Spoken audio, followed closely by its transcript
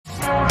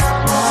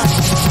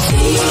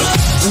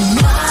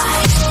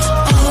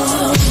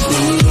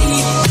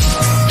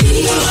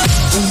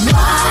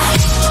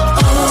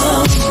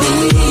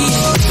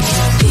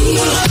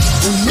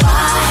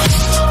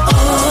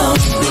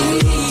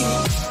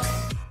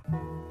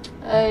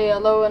Hey,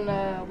 hello, and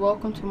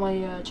welcome to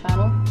my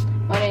channel.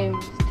 My name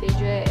is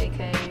TJ,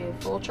 aka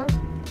Vulture.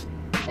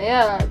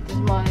 Yeah, this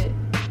is my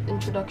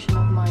introduction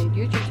of my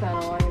YouTube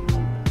channel.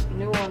 I'm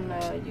new on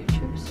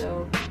YouTube,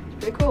 so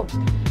it's pretty cool.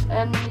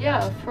 And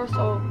yeah, first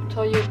I'll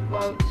tell you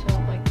about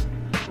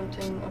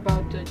something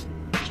about the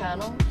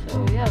channel.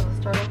 So yeah, let's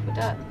start off with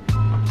that.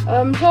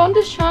 So on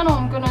this channel,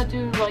 I'm gonna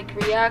do like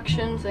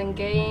reactions and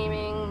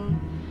gaming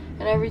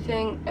and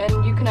everything,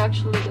 and you can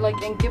actually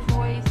and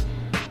giveaways.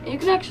 You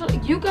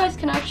guys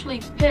can actually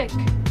pick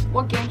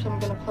what games I'm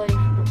gonna play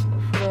for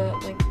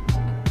the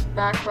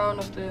background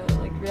of the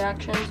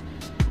reactions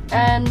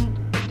and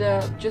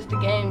just the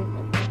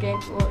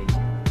gameplay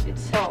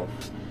itself.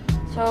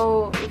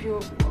 So if you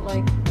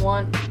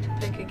want to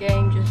pick a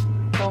game, just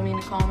tell me in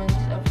the comments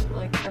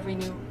of every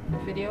new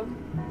video.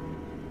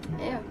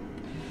 Yeah,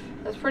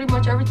 that's pretty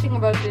much everything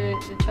about the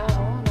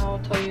channel. Now I'll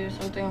tell you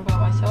something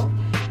about myself.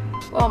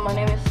 Well, my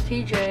name is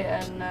TJ,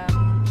 and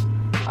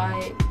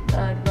I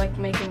like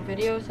making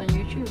videos on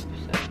YouTube.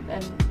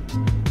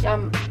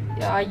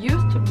 I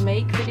used to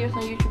make videos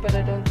on YouTube, but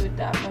I don't do it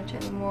that much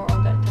anymore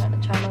on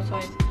that channel. So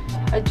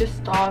I just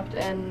stopped,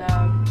 and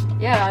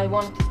I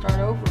wanted to start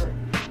over.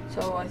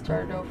 So I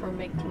started over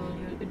making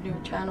a new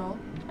channel,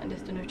 and this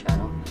is the new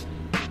channel.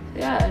 So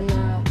yeah, and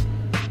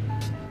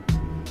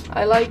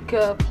I like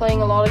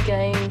playing a lot of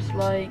games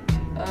like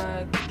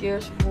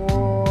Gears of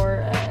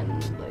War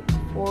and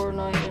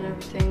Fortnite and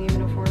everything, even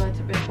though Fortnite's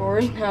a bit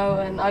boring now.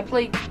 And I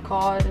play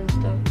COD and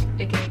stuff,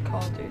 aka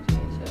Call of Duty.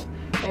 So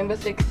Rainbow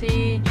Six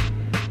Siege,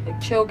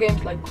 chill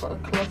games like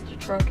Cluster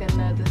Truck and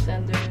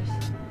Descenders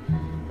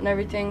and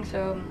everything.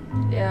 So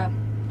yeah,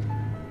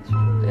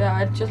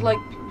 I just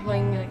like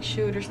playing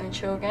shooters and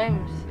chill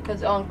games,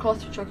 because on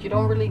Cluster Truck you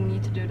don't really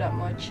need to do that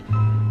much.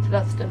 So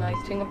that's the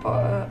nice thing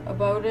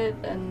about it.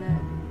 And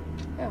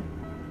yeah.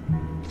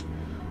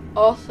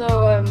 Also,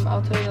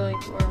 I'll tell you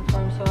where I'm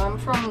from. So I'm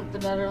from the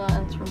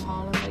Netherlands, from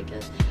Holland, I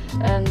guess,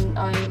 and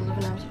I live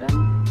in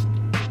Amsterdam.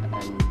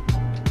 And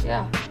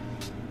yeah,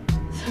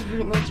 that's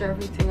pretty much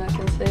everything I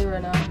can say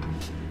right now.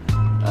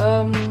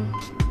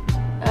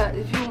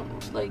 If you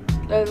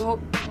I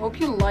hope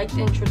you liked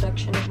the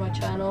introduction of my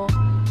channel.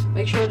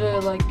 Make sure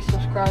to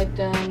subscribe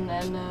then,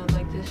 and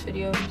like this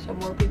video so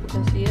more people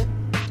can see it.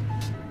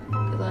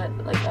 Cause I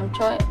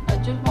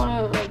just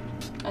want to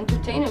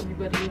entertain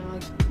everybody,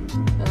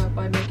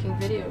 by making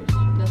videos.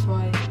 That's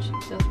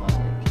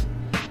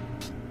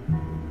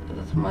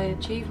my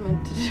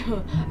achievement to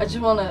do. I just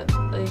want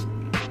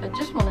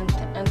to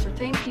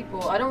entertain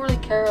people. I don't really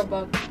care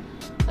about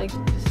the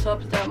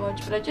subs that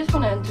much, but I just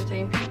want to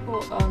entertain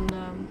people on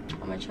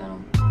my channel.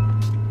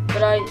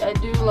 But I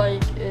do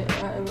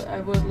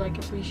I would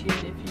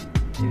appreciate if you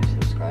do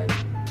subscribe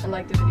and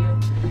like the video.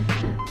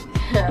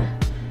 Yeah.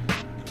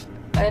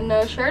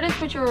 And share this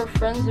with your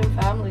friends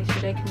and family so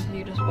they can see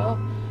it as well.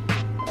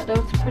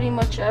 That's pretty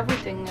much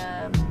everything.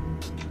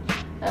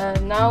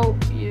 Now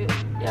you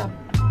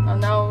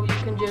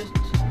can just,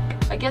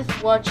 I guess,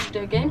 watch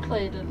the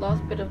gameplay, the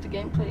last bit of the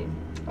gameplay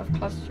of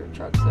Cluster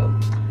Truck. So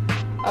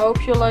I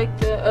hope you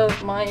liked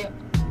my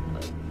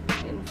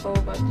info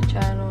about the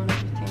channel and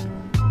everything.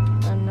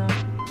 And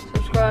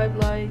subscribe,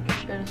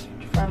 share this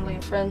with your family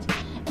and friends.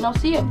 And I'll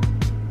see you.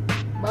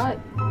 Bye.